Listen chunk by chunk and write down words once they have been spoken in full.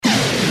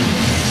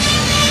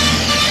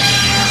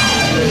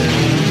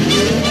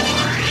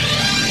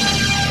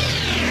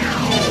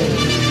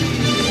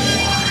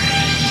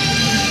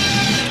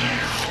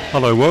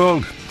Hello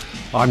world,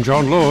 I'm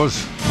John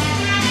Laws.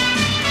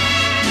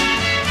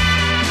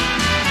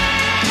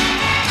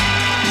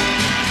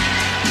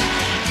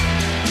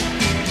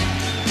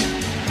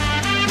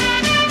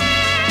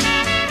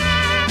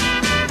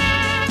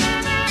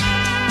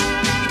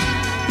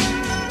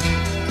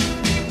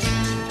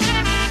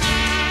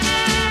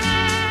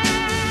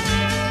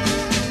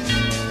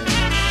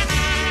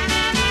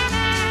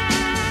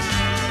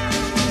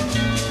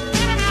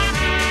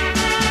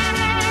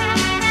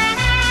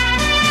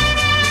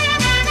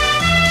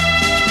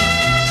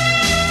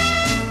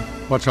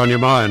 What's on your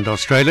mind,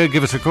 Australia?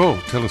 Give us a call.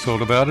 Tell us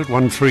all about it.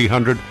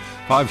 1300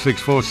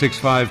 564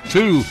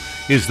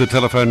 652 is the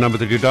telephone number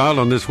that you dial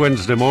on this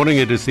Wednesday morning.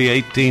 It is the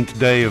 18th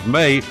day of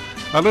May.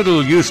 A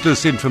little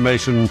useless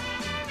information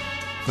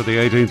for the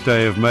 18th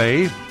day of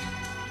May.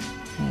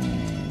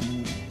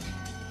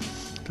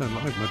 Don't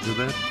like much of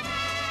that.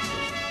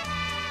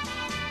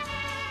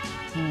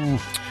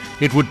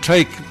 It would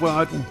take,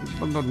 well,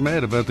 I'm not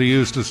mad about the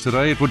useless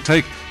today. It would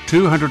take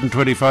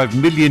 225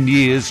 million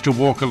years to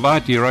walk a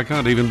light year. I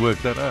can't even work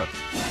that out.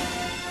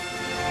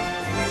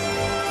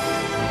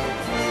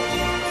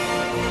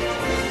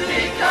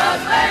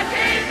 Because we're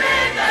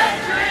keeping the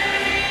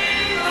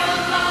dream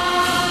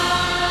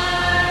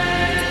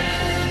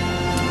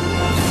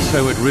alive.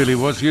 So it really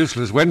was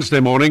useless. Wednesday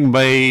morning,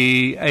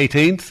 May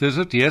 18th, is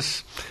it?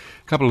 Yes.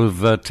 A couple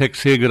of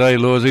texts here. G'day,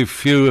 Lawsy.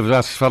 Few of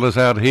us fellas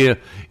out here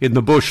in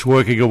the bush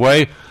working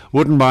away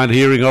wouldn't mind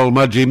hearing old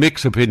Mudgee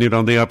Mick's opinion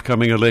on the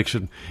upcoming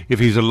election, if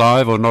he's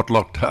alive or not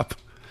locked up.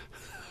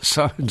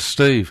 Signed,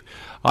 Steve.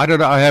 I don't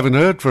know. I haven't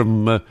heard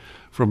from.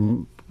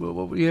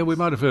 Well, yeah, we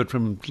might have heard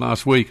from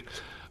last week,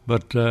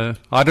 but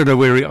I don't know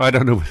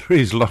whether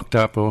he's locked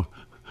up or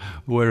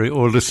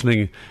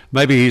listening.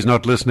 Maybe he's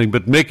not listening.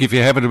 But Mick, if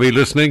you happen to be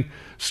listening,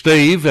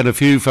 Steve and a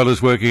few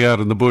fellas working out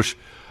in the bush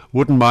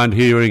wouldn't mind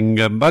hearing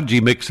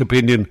Mudgee Mick's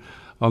opinion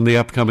on the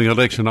upcoming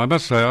election. I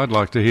must say, I'd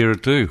like to hear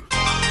it too.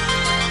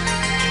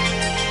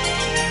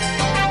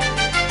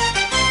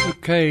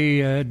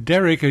 Okay,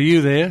 Derrick, are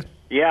you there?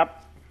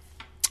 Yep.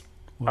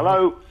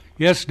 Hello.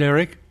 Yes,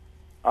 Derrick.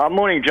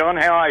 Morning, John.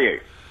 How are you?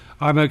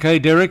 I'm okay,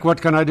 Derrick.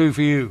 What can I do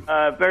for you?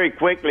 Very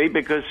quickly,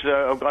 because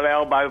I've got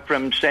Elbow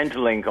from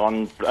Centrelink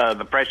on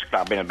the press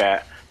club in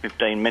about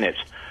 15 minutes.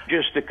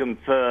 Just to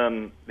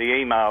confirm the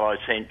email I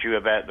sent you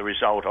about the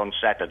result on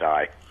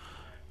Saturday,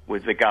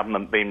 with the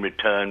government being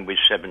returned with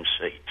 7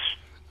 seats.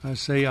 I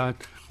see. I'd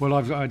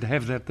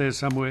have that there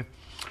somewhere.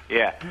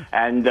 Yeah,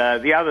 and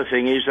the other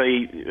thing is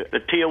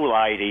the Teal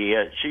lady,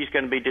 she's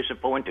going to be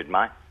disappointed,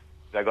 mate.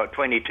 They've got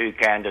 22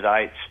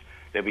 candidates.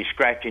 They'll be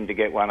scratching to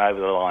get one over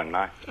the line,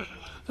 mate.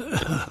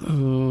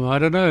 I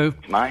don't know.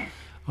 Mate?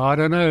 I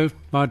don't know.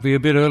 Might be a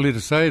bit early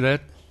to say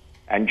that.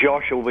 And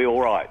Josh will be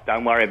all right.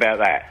 Don't worry about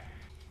that.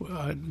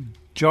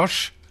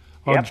 Josh?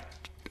 Yep.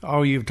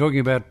 Oh, you're talking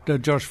about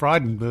Josh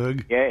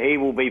Frydenberg. Yeah, he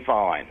will be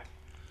fine.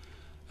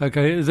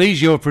 Okay, are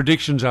these your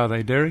predictions, are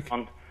they, Derrick?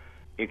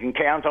 You can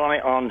count on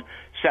it on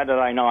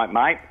Saturday night,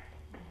 mate.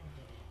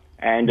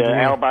 And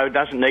Elbow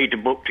doesn't need to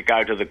book to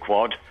go to the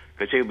quad,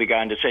 because he'll be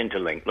going to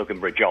Centrelink looking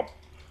for a job.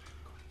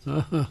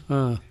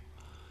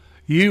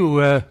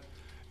 You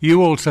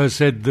also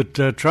said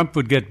that Trump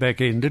would get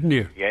back in, didn't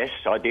you? Yes,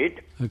 I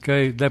did.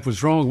 Okay, that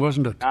was wrong,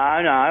 wasn't it? No,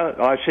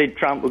 I said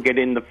Trump would get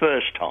in the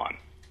first time.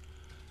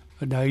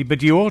 No,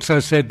 but you also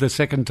said the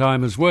second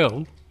time as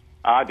well.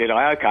 Ah, did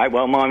I? Okay,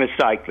 well, my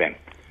mistake then.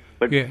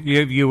 But yeah,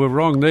 you were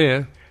wrong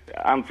there.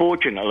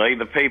 Unfortunately,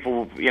 the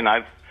people,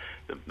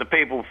 the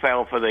people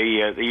fell for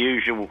the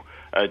usual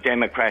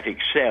democratic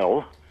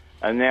sell,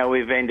 and now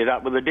we've ended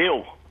up with a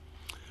deal.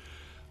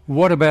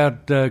 What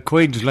about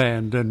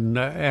Queensland and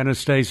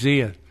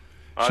Anastasia?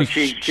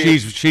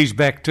 She's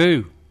back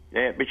too.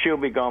 Yeah, but she'll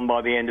be gone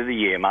by the end of the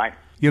year, mate.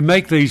 You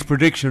make these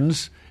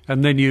predictions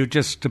and then you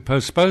just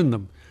postpone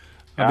them.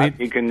 I mean,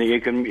 you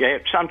can. Yeah,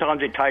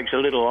 sometimes it takes a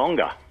little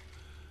longer.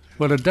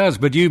 Well, it does,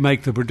 but you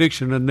make the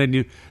prediction and then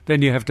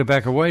you have to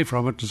back away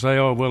from it to say,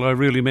 oh, well, I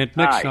really meant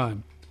next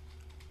time.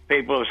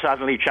 People have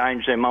suddenly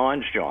changed their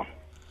minds, John.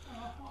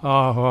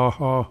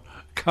 Oh,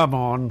 come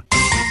on.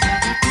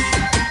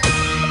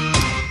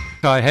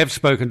 I have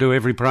spoken to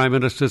every Prime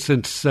Minister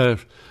since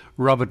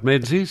Robert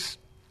Menzies,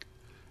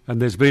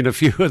 and there's been a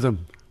few of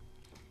them.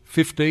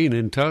 15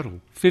 in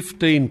total.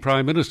 15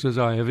 Prime Ministers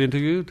I have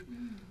interviewed.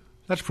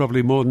 That's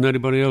probably more than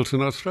anybody else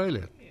in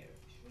Australia.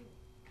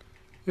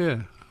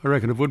 Yeah, I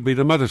reckon it would be.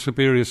 The Mother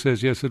Superior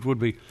says yes, it would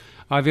be.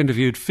 I've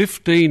interviewed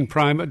 15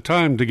 Prime...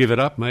 Time to give it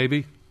up,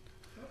 maybe.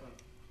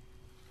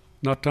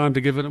 Not time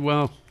to give it...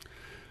 Well,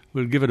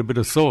 we'll give it a bit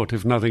of thought,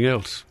 if nothing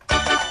else.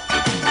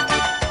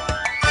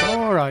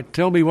 All right,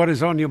 tell me what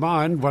is on your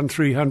mind.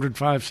 1300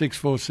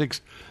 564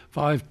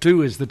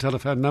 652 is the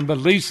telephone number.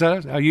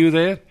 Lisa, are you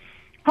there?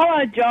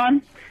 Hello,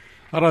 John.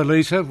 Hello,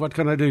 Lisa. What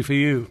can I do for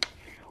you?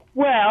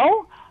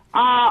 Well,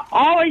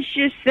 I was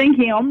just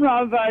thinking I'm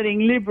not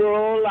voting Liberal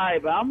or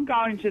Labor. I'm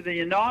going to the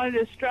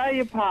United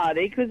Australia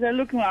Party because they're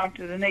looking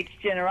after the next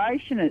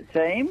generation, it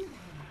seems.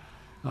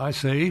 I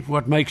see.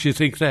 What makes you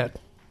think that?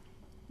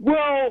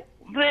 Well,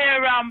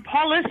 their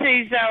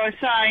policies, they were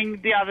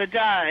saying the other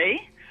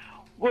day,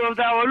 well,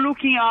 they were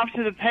looking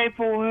after the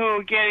people who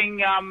are getting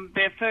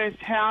their first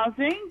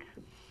housing.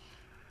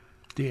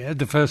 Yeah,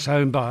 the first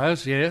home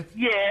buyers, yeah.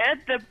 Yeah,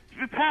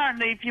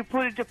 apparently if you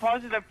put a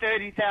deposit of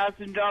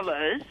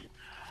 $30,000,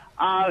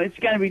 it's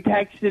going to be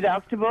tax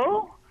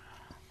deductible.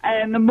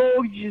 And the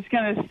mortgage is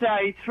going to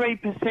stay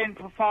 3%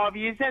 for 5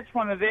 years. That's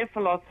one of their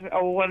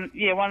one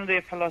of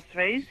their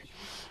philosophies.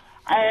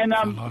 And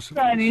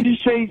Australian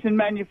industries and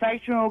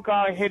manufacturing will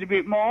go ahead a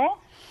bit more.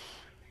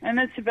 And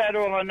that's about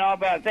all I know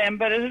about them.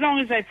 But as long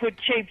as they put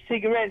cheap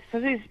cigarettes,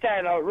 because this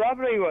daylight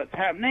robbery, what's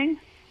happening?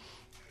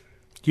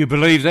 Do you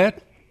believe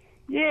that?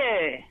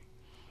 Yeah.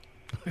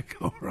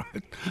 All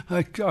right. I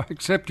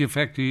accept your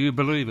factor. You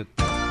believe it.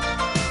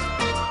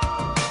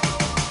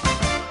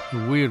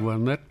 A weird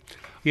one, that.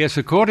 Yes,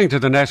 according to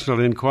the National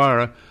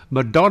Enquirer,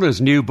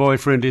 Madonna's new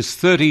boyfriend is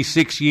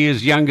 36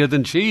 years younger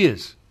than she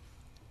is.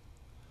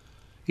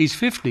 He's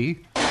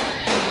 50.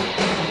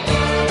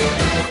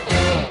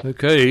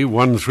 Okay,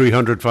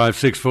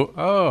 1-300-564.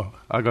 Oh,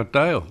 I got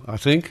Dale, I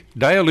think.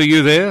 Dale, are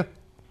you there?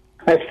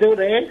 I'm still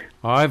there.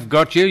 I've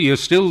got you. You're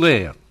still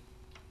there.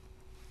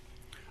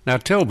 Now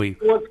tell me,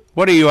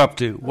 what are you up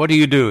to? What are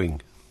you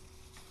doing?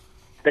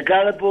 The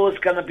Gala Ball's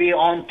going to be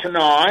on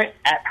tonight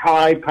at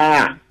Hyde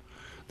Park.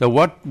 The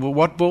what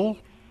ball?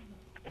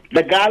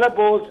 The Gala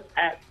Ball's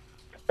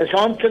is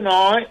on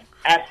tonight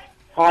at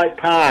Hyde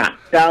Park.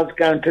 Dale's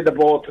going to the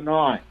ball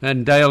tonight.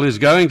 And Dale is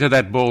going to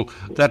that ball.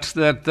 That's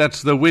the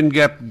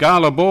Windgap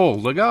Gala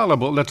Ball. The Gala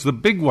Ball, that's the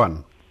big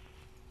one.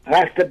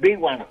 That's the big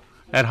one.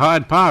 At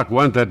Hyde Park,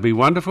 won't that be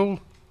wonderful?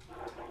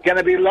 Going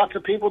to be lots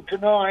of people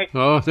tonight.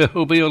 Oh,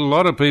 there'll be a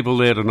lot of people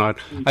there tonight.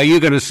 Are you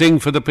going to sing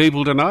for the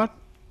people tonight?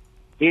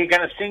 You're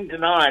going to sing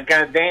tonight,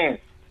 going to dance.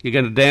 You're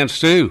going to dance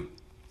too?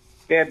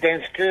 Yeah,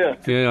 dance too.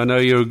 Yeah, I know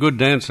you're a good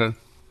dancer.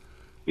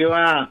 You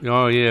are.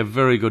 Oh, yeah,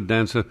 very good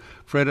dancer.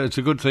 Fred, it's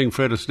a good thing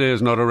Fred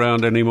Astaire's not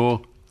around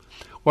anymore.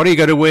 What are you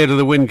going to wear to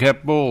the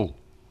Windgap Ball?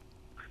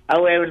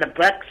 I'm wearing a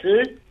black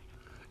suit.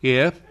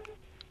 Yeah?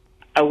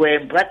 I'm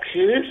wearing black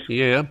shoes.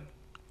 Yeah.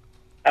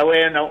 I'm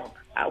wearing a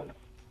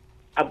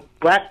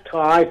black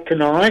tie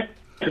tonight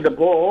to the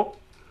ball.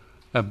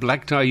 A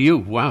black tie?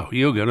 Wow,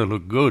 you're going to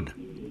look good.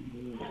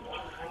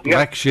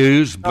 Black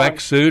shoes, black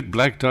suit,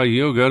 black tie,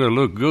 you're going to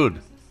look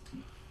good.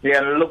 Yeah,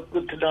 look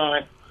good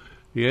tonight.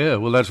 Yeah,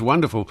 well, that's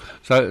wonderful.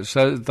 So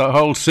the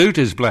whole suit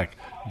is black.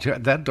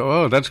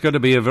 That's going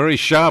to be a very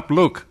sharp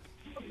look.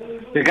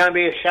 There's going to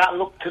be a sharp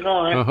look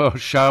tonight. Oh,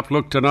 sharp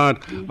look tonight.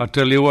 I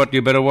tell you what,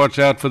 you better watch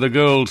out for the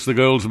girls. The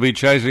girls will be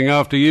chasing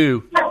after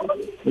you.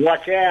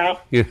 Watch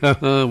out.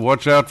 Yeah,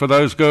 watch out for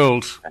those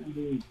girls.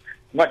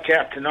 Watch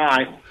out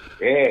tonight.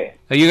 Yeah.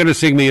 Are you going to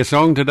sing me a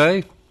song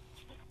today?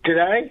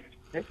 Today?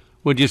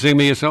 Would you sing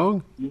me a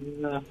song?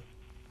 No.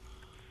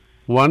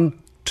 1,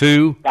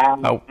 2.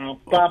 I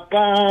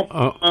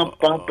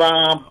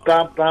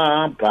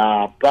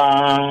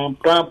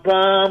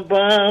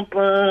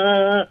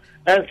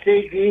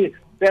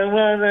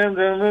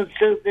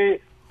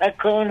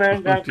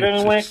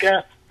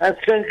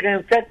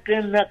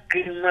second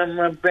knocking on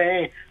my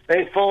bay.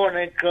 Before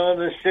they call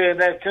the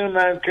shit, I turn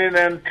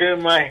to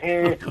my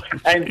head.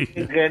 And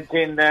you get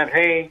in that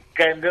hay,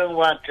 can't do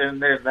watching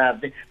this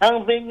nothing. I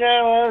think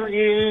I love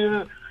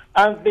you.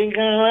 I think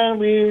I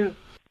love you.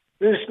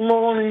 This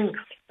morning,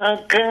 I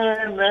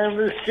can't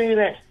ever see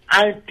that.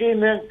 I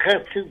didn't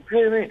cut to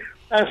it.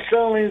 I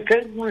slowly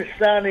took my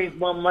study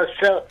for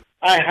myself.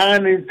 I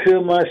hand it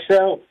to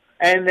myself,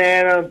 and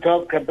then I'll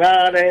talk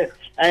about it.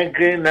 I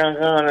can't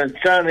gonna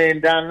turn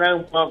it down.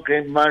 I'm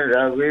fucking my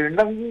love you.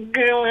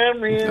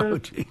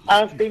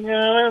 I think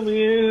I love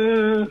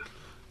you.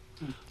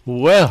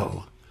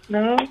 Well,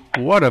 no?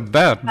 What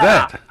about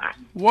that?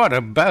 What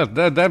about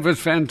that? That was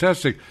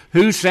fantastic.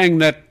 Who sang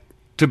that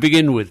to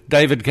begin with?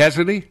 David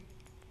Cassidy?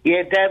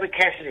 Yeah, David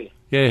Cassidy.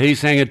 Yeah, he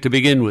sang it to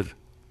begin with.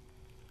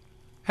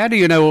 How do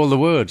you know all the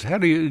words?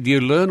 Do you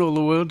learn all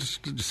the words?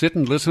 Sit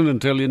and listen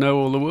until you know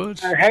all the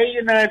words? How do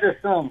you know the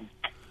song?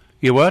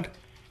 You what?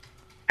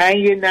 How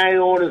you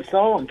know all the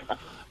songs?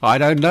 I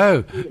don't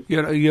know.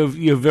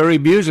 You're very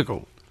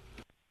musical.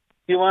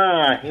 You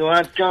are.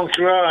 John's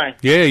right.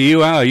 Yeah,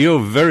 you are.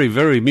 You're very,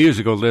 very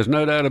musical. There's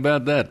no doubt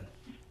about that.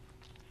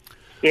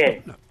 Yeah.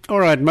 All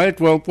right, mate.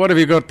 Well, what have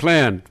you got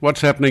planned?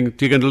 What's happening? Are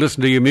you going to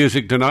listen to your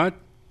music tonight?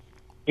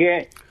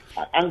 Yeah.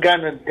 I'm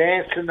going to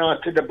dance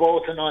tonight to the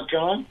ball tonight,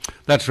 John.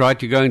 That's right.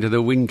 You're going to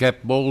the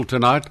Windgap Ball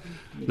tonight.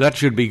 That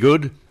should be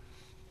good.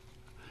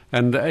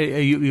 And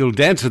you'll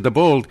dance at the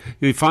ball.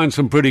 You'll find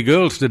some pretty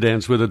girls to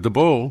dance with at the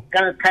ball.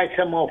 Going to take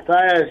some more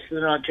photos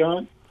tonight,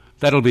 John.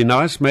 That'll be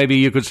nice. Maybe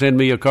you could send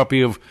me a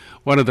copy of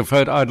one of the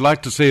photos. I'd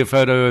like to see a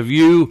photo of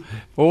you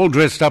all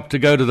dressed up to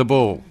go to the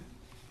ball.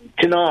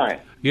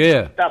 Tonight?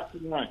 Yeah. Up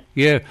tonight.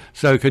 Yeah.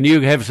 So can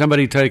you have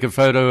somebody take a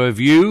photo of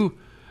you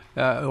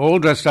all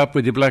dressed up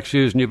with your black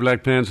shoes and your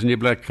black pants and your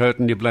black coat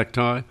and your black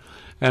tie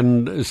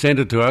and send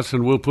it to us,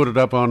 and we'll put it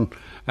up on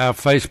our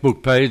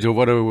Facebook page or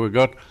whatever we've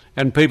got,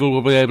 and people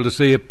will be able to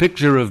see a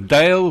picture of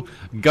Dale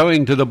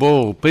going to the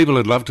ball. People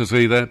would love to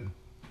see that.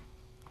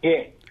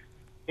 Yeah.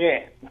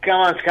 Yeah.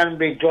 Someone's going to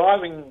be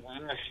driving.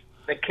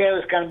 The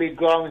carer's going to be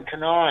driving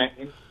tonight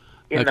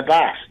in the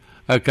bus.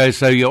 Okay,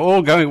 so you're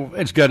all going...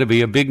 It's going to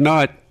be a big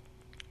night.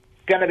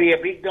 It's going to be a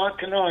big night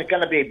tonight. It's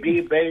going to be a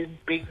big, very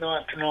big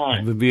night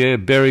tonight. It'll be a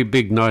very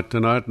big night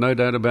tonight, no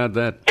doubt about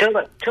that. Tell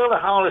the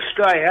whole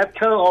Australia.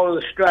 Tell all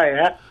of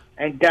Australia.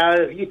 And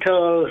go, you tell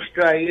all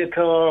Australia. You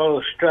tell all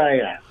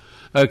Australia.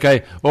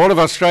 Okay, all of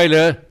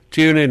Australia,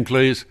 tune in,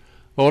 please.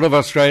 All of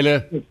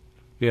Australia...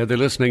 Yeah, they're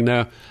listening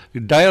now.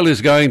 Dale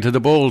is going to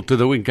the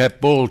Wingcap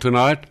ball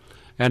tonight,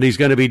 and he's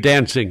going to be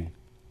dancing.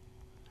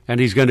 And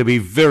he's going to be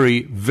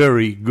very,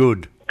 very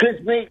good.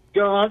 Excuse me,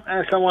 John,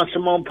 I want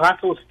some more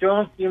puzzles,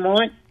 John. You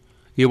mind?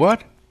 You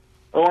what?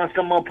 I want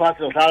some more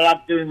puzzles. I love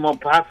doing more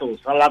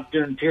puzzles. I love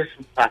doing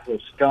different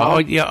puzzles, John. Oh,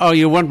 yeah. Oh,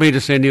 you want me to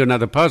send you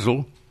another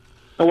puzzle?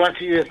 I want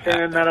you to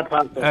send another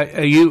puzzle.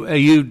 Are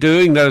you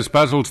doing those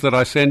puzzles that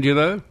I send you,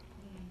 though?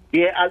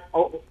 Yeah,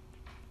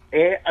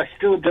 I'm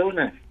still doing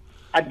it.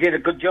 I did a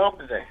good job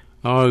today.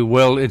 Oh,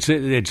 well, it's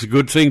a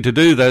good thing to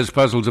do. Those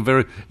puzzles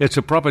are it's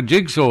a proper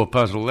jigsaw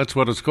puzzle. That's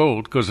what it's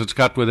called, because it's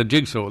cut with a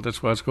jigsaw.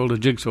 That's why it's called a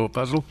jigsaw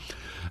puzzle.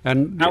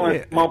 And I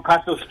want more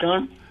puzzles,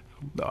 John.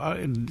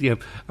 Yeah.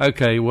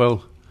 Okay,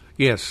 well,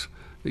 yes.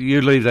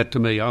 You leave that to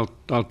me. I'll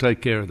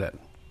take care of that.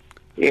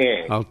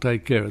 Yeah. I'll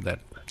take care of that.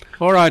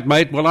 All right,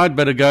 mate. Well, I'd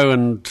better go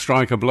and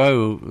strike a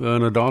blow,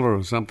 earn $1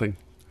 or something.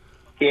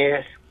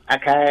 Yes.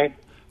 Okay.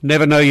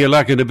 Never know your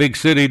luck in a big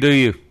city, do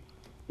you?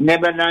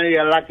 Never know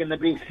your luck in the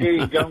big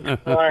city, John.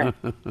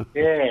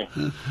 Yeah.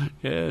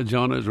 Yeah,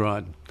 John is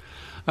right.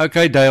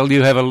 Okay, Dale,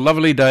 you have a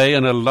lovely day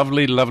and a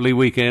lovely, lovely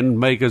weekend.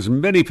 Make as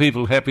many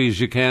people happy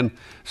as you can.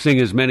 Sing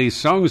as many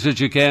songs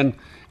as you can.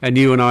 And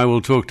you and I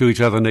will talk to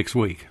each other next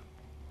week.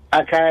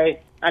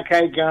 Okay.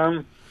 Okay,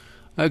 John.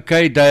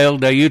 Okay, Dale.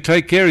 Now, you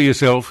take care of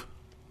yourself.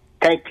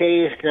 Take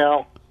care of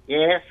yourself.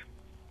 Yes.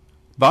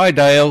 Bye,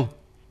 Dale.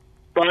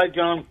 Bye,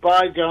 John.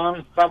 Bye,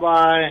 John.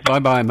 Bye-bye.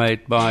 Bye-bye,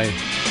 mate. Bye.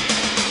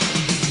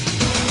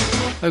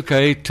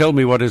 Okay, tell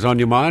me what is on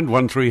your mind.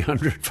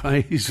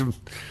 1300.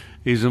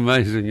 He's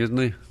amazing, isn't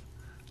he?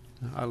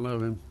 I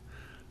love him.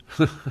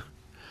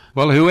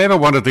 Well, whoever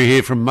wanted to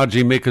hear from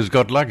Mudgee Mick has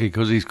got lucky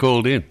because he's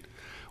called in.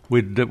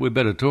 We'd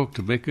better talk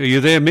to Mick. Are you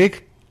there,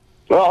 Mick?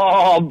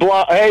 Oh,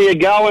 how you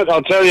going?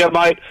 I'll tell you,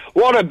 mate,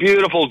 what a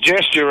beautiful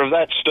gesture of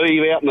that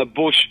Steve out in the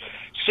bush,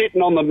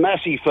 sitting on the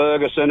Massey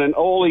Ferguson, and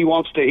all he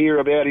wants to hear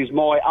about is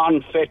my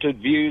unfettered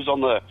views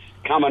on the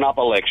coming up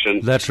election.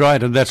 That's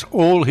right, and that's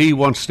all he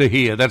wants to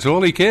hear. That's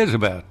all he cares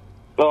about.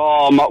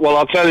 Oh, well,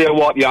 I'll tell you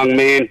what, young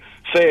man,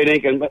 fair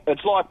dinkum,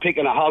 it's like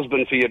picking a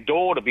husband for your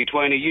daughter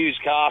between a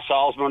used car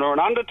salesman or an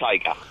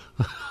undertaker.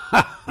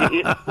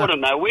 You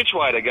wouldn't know which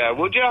way to go,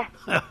 would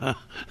you?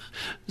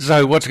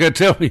 So what's going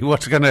to tell me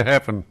what's going to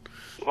happen?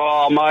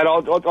 Oh, mate,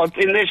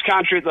 in this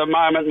country at the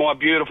moment, my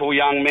beautiful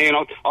young man,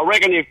 I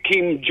reckon if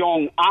Kim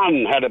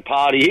Jong-un had a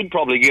party, he'd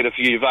probably get a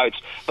few votes.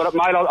 But,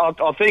 mate,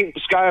 I think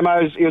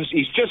ScoMo's,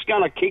 he's just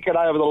going to kick it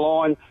over the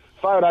line,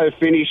 photo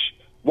finish,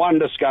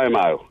 wonder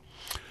ScoMo.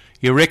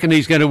 You reckon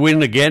he's going to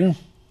win again?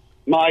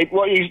 Mate,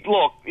 well, he's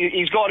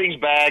got his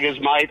baggers,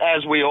 mate,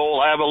 as we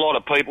all have. A lot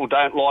of people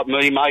don't like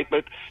me, mate,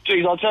 but,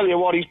 geez, I'll tell you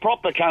what, he's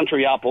propped the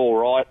country up all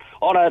right.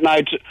 I don't know.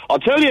 I'll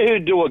tell you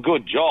who'd do a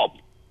good job,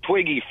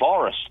 Twiggy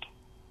Forrest.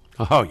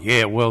 Oh,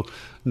 yeah, well,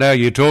 now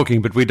you're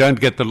talking, but we don't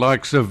get the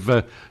likes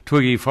of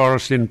Twiggy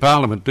Forrest in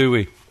Parliament, do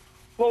we?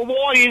 Well,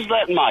 why is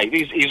that, mate?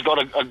 He's got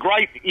a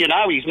great, he's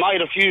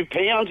made a few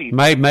pounds.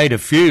 Made a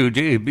few.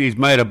 He's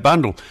made a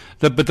bundle.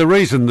 But the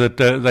reason that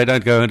they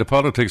don't go into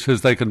politics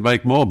is they can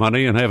make more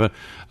money and have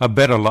a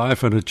better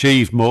life and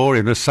achieve more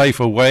in a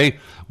safer way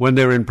when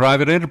they're in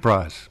private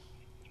enterprise.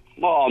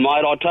 Oh,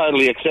 mate, I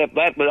totally accept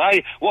that. But,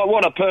 hey,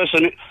 what a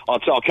person. I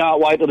can't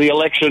wait till the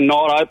election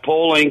night. I hope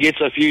Pauline gets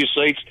a few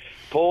seats.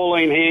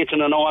 Pauline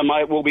Hanson and I,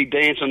 mate, will be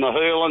dancing the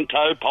hurl and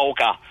toe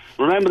polka.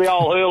 Remember the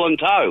old hurl and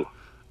toe?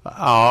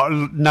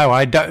 Oh, no,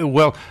 I don't.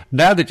 Well,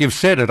 now that you've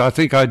said it, I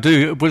think I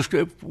do.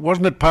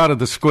 Wasn't it part of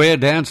the square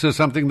dance or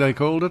something they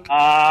called it?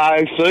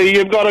 See,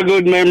 you've got a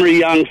good memory,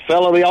 young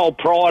fella. The old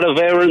pride of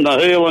Erin, the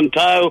hurl and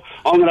toe.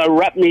 I'm going to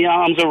wrap my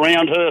arms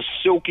around her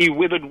silky,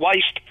 withered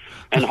waist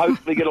and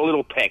hopefully get a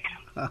little peck.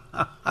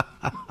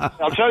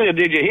 I'll tell you,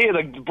 did you hear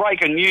the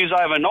breaking news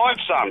overnight,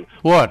 son?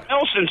 What?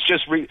 Nelson's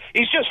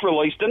he's just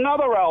released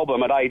another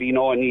album at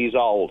 89 years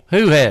old.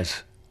 Who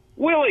has?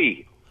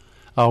 Willie.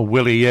 Oh,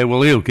 Willie, yeah,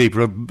 well, he'll keep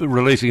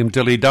releasing him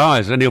till he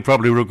dies, and he'll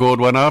probably record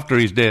one after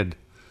he's dead.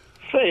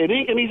 Fair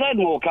dinkum, he's had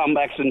more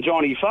comebacks than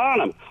Johnny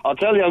Farnham. I'll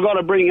tell you, I've got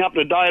to bring you up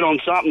to date on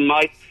something,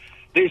 mate.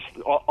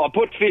 I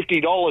put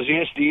 $50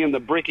 yesterday in the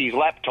Brickie's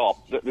laptop,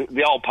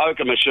 the old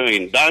poker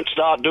machine. Don't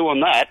start doing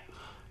that.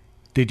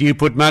 Did you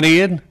put money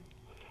in?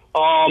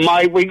 Oh,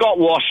 mate, we got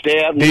washed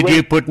out. Did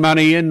you put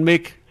money in,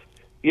 Mick?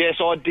 Yes,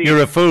 I did.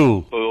 You're a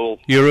fool. Fool.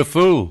 You're a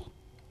fool.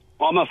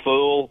 I'm a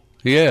fool.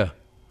 Yeah.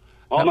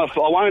 I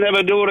won't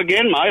ever do it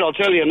again, mate, I'll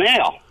tell you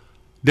now.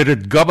 Did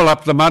it gobble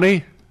up the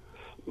money?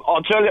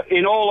 I'll tell you,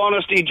 in all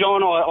honesty,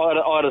 John,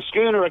 I had a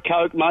schooner of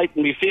Coke, mate,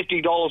 and my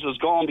 $50 was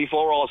gone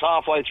before I was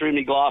halfway through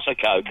my glass of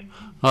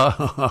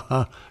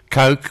Coke.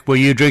 Coke? Were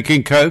you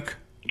drinking Coke?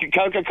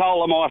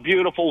 Coca-Cola, my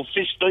beautiful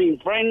Sistine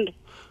friend.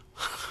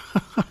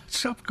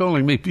 Stop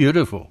calling me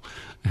beautiful.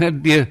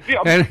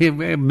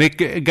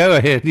 Mick, go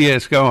ahead.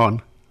 Yes, go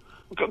on.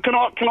 Can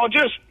I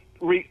just...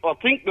 I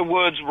think the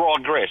word's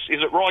regress.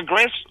 Is it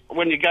regress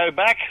when you go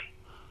back?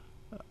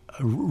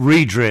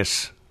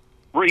 Redress.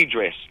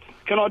 Redress.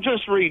 Can I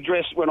just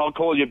redress when I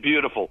call you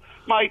beautiful?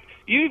 Mate,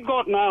 you've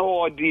got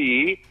no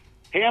idea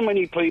how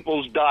many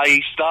people's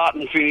days start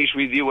and finish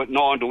with you at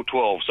 9 till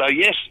 12. So,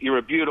 yes, you're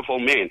a beautiful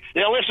man.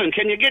 Now, listen,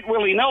 can you get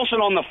Willie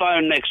Nelson on the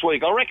phone next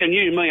week? I reckon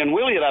you, me and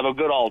Willie would have a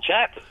good old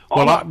chat.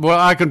 Well,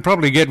 I can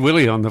probably get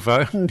Willie on the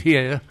phone,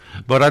 yeah.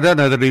 But I don't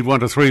know that he'd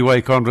want a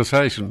three-way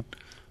conversation.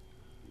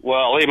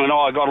 Well, him and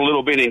I got a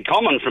little bit in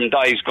common from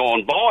days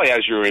gone by,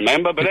 as you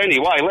remember. But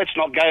anyway, let's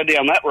not go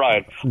down that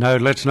road. No,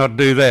 let's not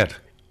do that.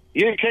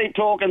 You keep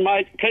talking,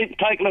 mate. Keep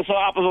taking us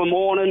up in the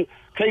morning,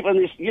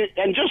 keeping this,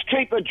 and just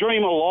keep the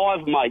dream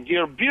alive, mate.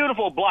 You're a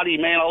beautiful bloody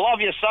man. I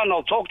love you, son.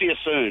 I'll talk to you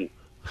soon.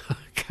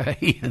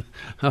 Okay.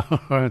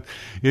 All right.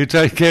 You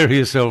take care of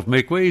yourself,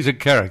 Mick. Well, he's a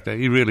character.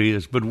 He really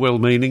is, but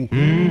well-meaning.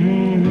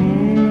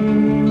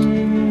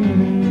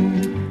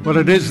 Well,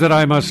 it is that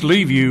I must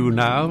leave you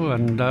now,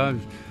 and I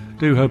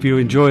do hope you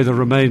enjoy the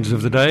remains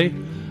of the day.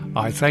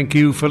 I thank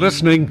you for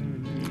listening.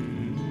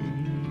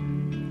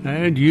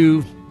 And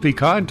you be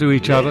kind to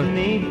each other. Let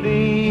me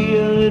be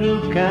a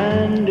little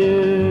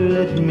kinder,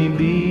 let me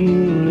be a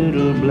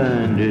little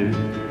blinder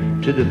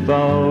to the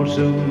faults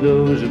of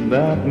those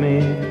about me.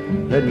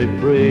 Let me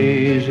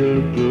praise a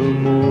little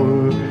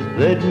more.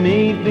 Let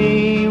me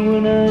be,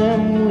 when I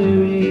am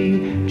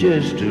weary,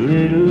 just a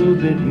little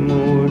bit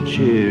more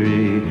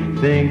cheery.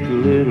 Think a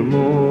little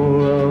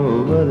more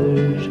of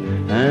others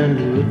and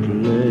a little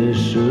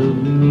less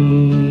of me.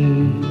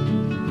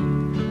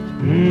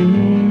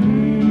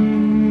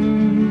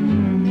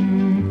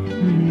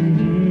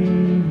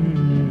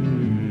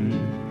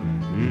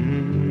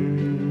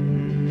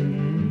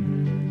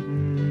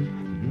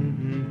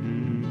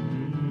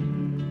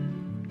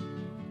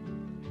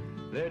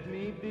 Let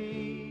me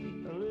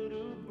be a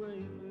little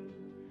braver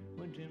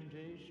when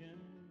temptation